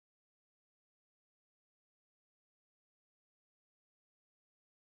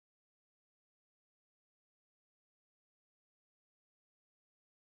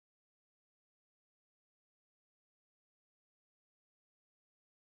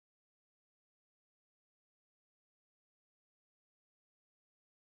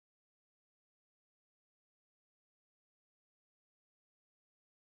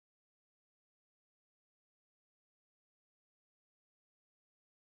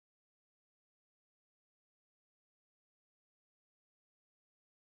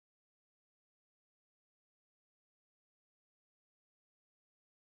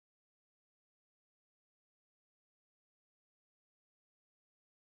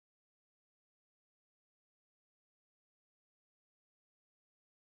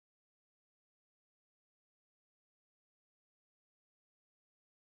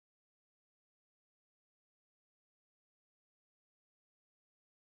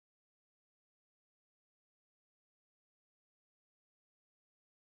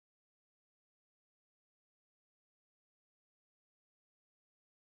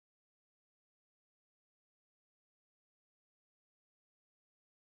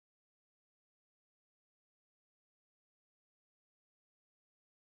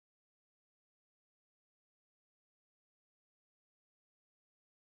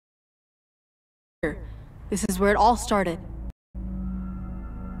This is where it all started.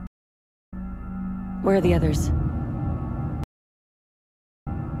 Where are the others?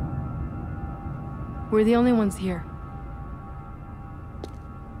 We're the only ones here.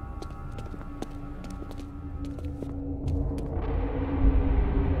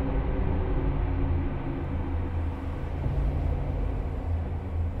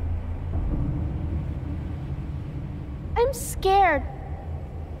 I'm scared.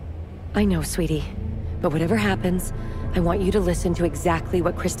 I know, sweetie. But whatever happens, I want you to listen to exactly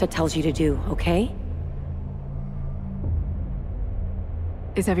what Krista tells you to do, okay?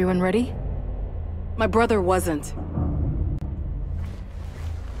 Is everyone ready? My brother wasn't.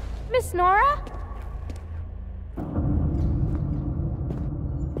 Miss Nora?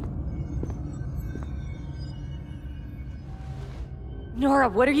 Nora,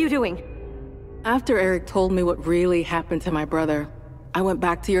 what are you doing? After Eric told me what really happened to my brother, I went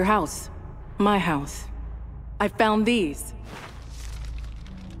back to your house. My house. I found these.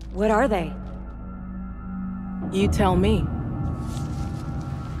 What are they? You tell me.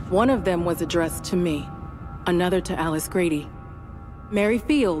 One of them was addressed to me, another to Alice Grady. Mary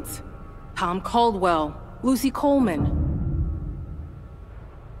Fields, Tom Caldwell, Lucy Coleman.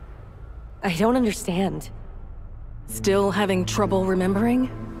 I don't understand. Still having trouble remembering?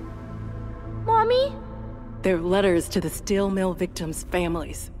 Mommy? They're letters to the steel mill victims'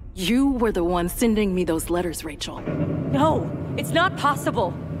 families. You were the one sending me those letters, Rachel. No, it's not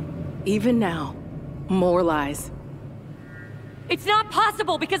possible. Even now, more lies. It's not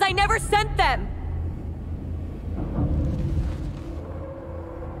possible because I never sent them!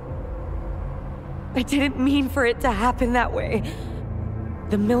 I didn't mean for it to happen that way.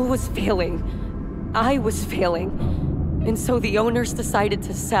 The mill was failing. I was failing. And so the owners decided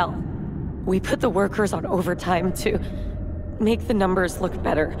to sell. We put the workers on overtime to make the numbers look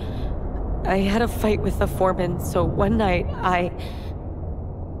better. I had a fight with the foreman, so one night I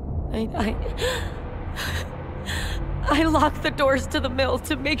locked the doors to the mill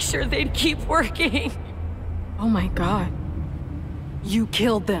to make sure they'd keep working. Oh my God. You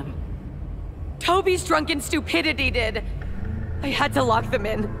killed them. Toby's drunken stupidity did. I had to lock them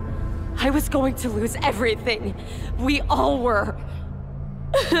in. I was going to lose everything. We all were.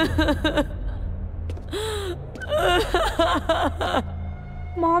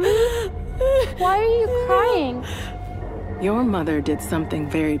 Mommy? Why are you crying? Your mother did something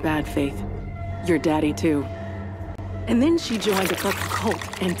very bad, Faith. Your daddy, too. And then she joined a fucking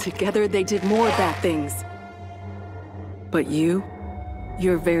cult, and together they did more bad things. But you're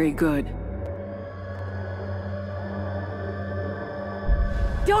very good.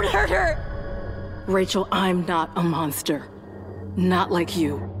 Don't hurt her! Rachel, I'm not a monster. Not like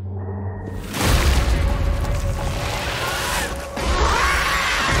you.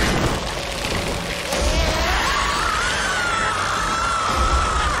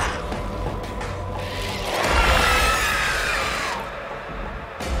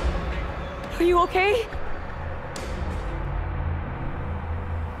 Are you okay?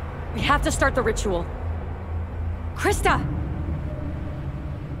 We have to start the ritual. Krista!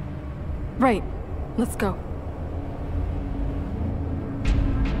 Right. Let's go.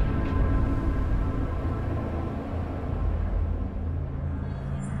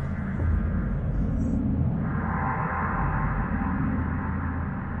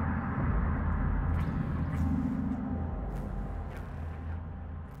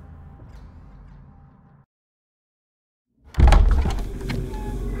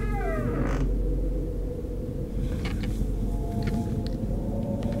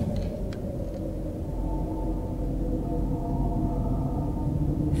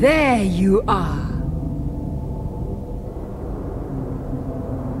 There you are.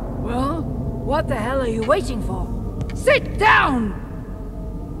 Well, what the hell are you waiting for? Sit down!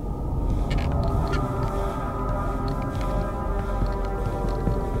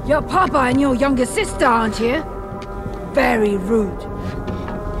 Your papa and your younger sister aren't here? Very rude.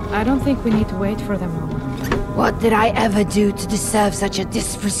 I don't think we need to wait for them, Mama. What did I ever do to deserve such a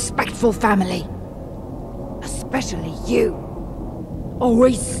disrespectful family? Especially you.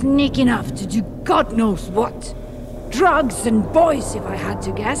 Always sneak enough to do God knows what. Drugs and boys, if I had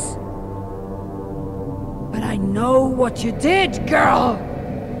to guess. But I know what you did, girl!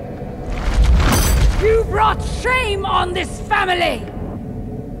 You brought shame on this family!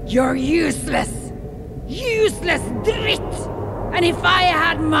 You're useless! Useless drit! And if I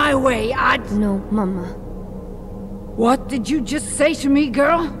had my way, I'd... No, Mama. What did you just say to me,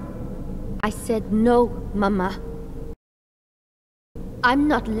 girl? I said no, Mama. I'm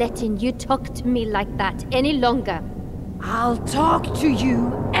not letting you talk to me like that any longer. I'll talk to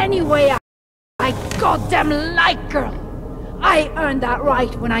you any way I goddamn light, girl! I earned that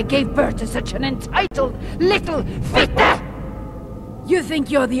right when I gave birth to such an entitled little fitta! You think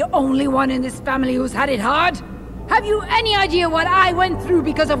you're the only one in this family who's had it hard? Have you any idea what I went through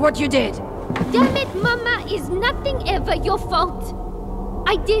because of what you did? Damn it, Mama, is nothing ever your fault.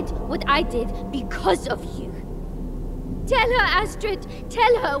 I did what I did because of you. Tell her, Astrid,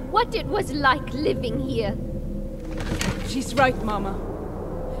 tell her what it was like living here. She's right, Mama.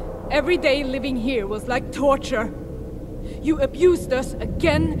 Every day living here was like torture. You abused us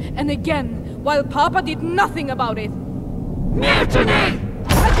again and again, while Papa did nothing about it. Mutiny!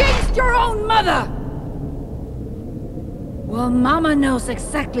 Against your own mother! Well, Mama knows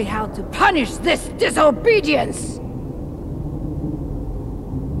exactly how to punish this disobedience!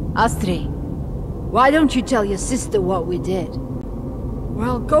 Astrid, why don't you tell your sister what we did?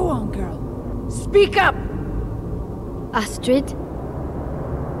 Well, go on, girl. Speak up! Astrid?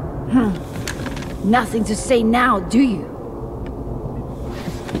 Nothing to say now, do you?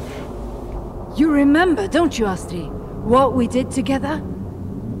 You remember, don't you, Astrid, what we did together?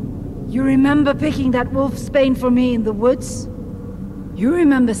 You remember picking that wolfsbane for me in the woods? You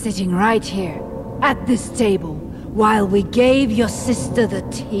remember sitting right here, at this table, while we gave your sister the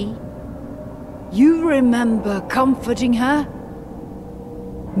tea? You remember comforting her?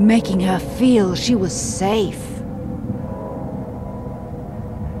 Making her feel she was safe?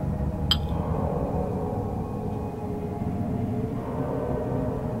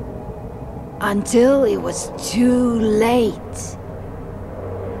 Until it was too late.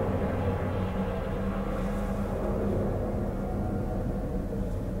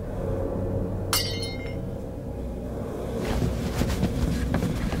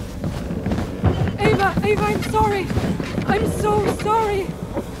 Ava, I'm sorry. I'm so sorry.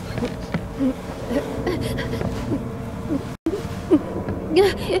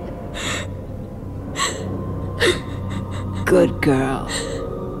 Good girl.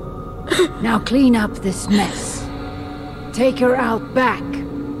 Now clean up this mess. Take her out back.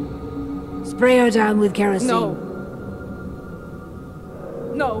 Spray her down with kerosene. No.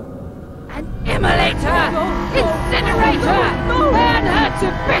 No. And immolate her! No. Incinerate her! No. Burn her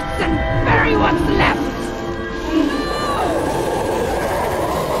to bits and bury what's left!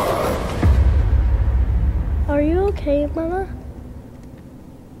 Are you okay, Mama?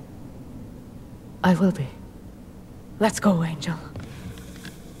 I will be. Let's go, Angel.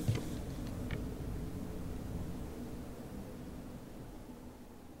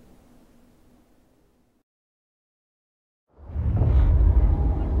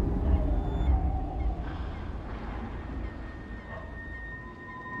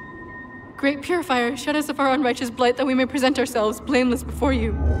 Great Purifier, shed us of our unrighteous blight that we may present ourselves blameless before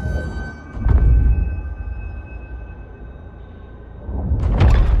you.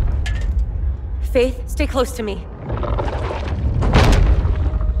 Faith, stay close to me.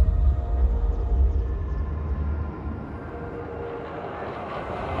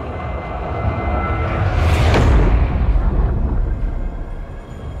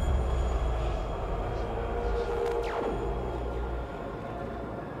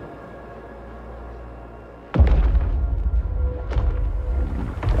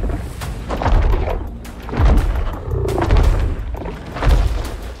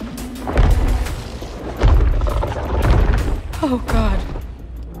 Oh, God.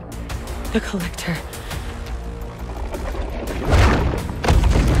 The Collector.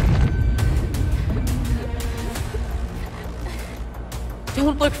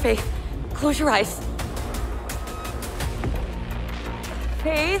 Don't look, Faith. Close your eyes.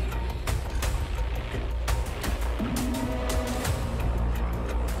 Faith?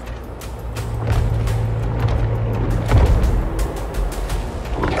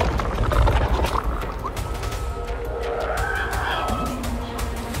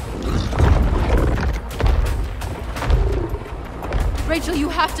 Rachel, you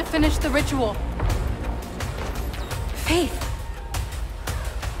have to finish the ritual. Faith!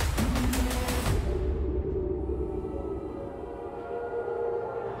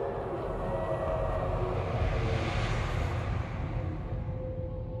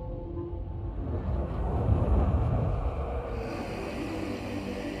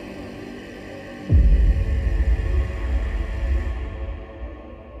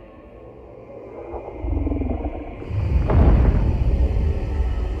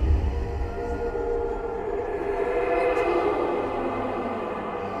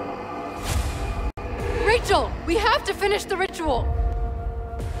 Rachel, we have to finish the ritual.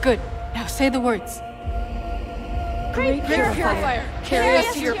 Good. Now say the words. Great Purifier, carry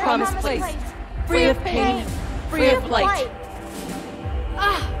us to your promised place. Free of pain, free of blight.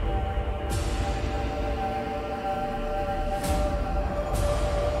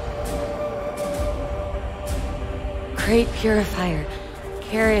 Great Purifier,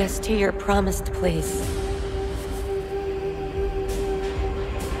 carry us to your promised place.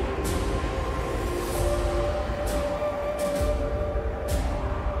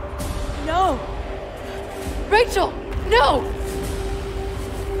 No! Rachel! No!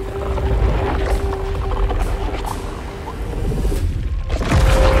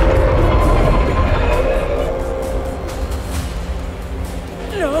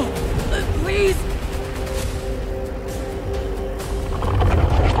 No! Please!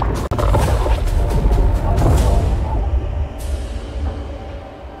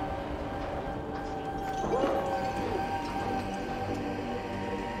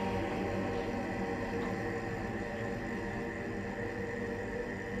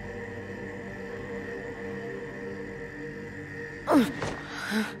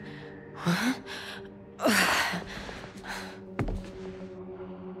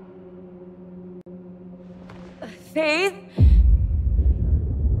 Faith?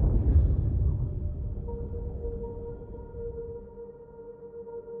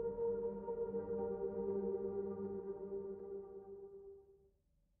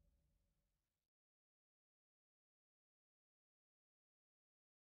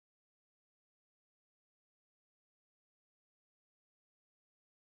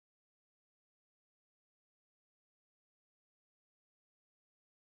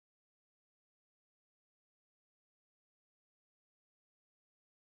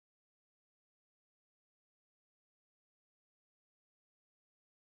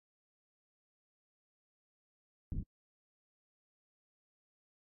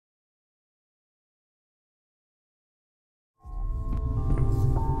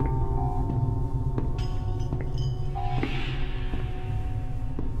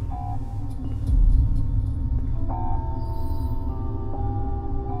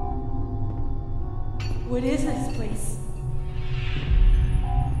 What is this place?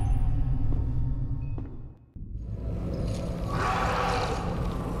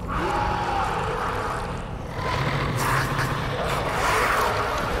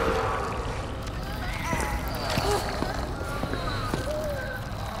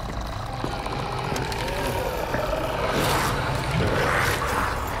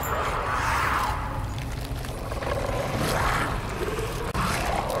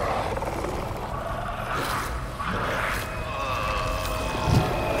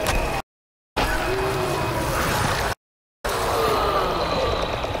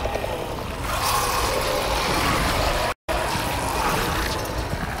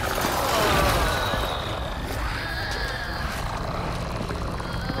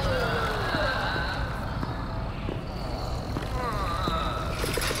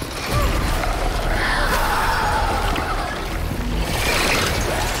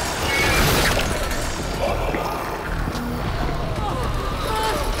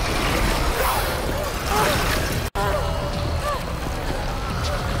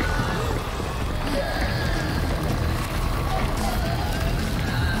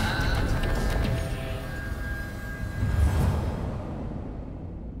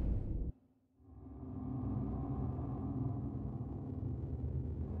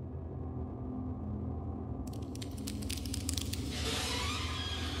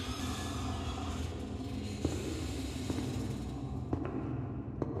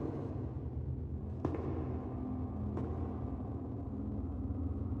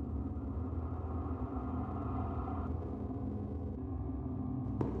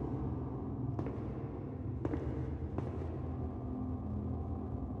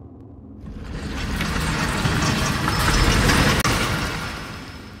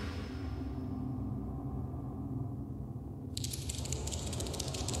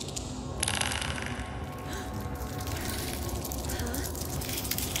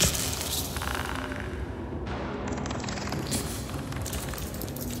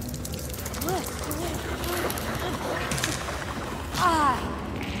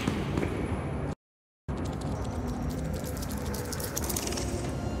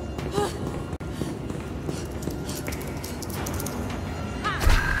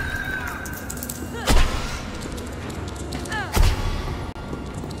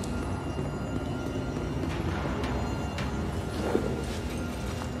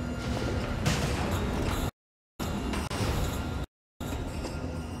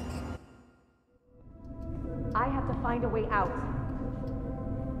 I have to find a way out.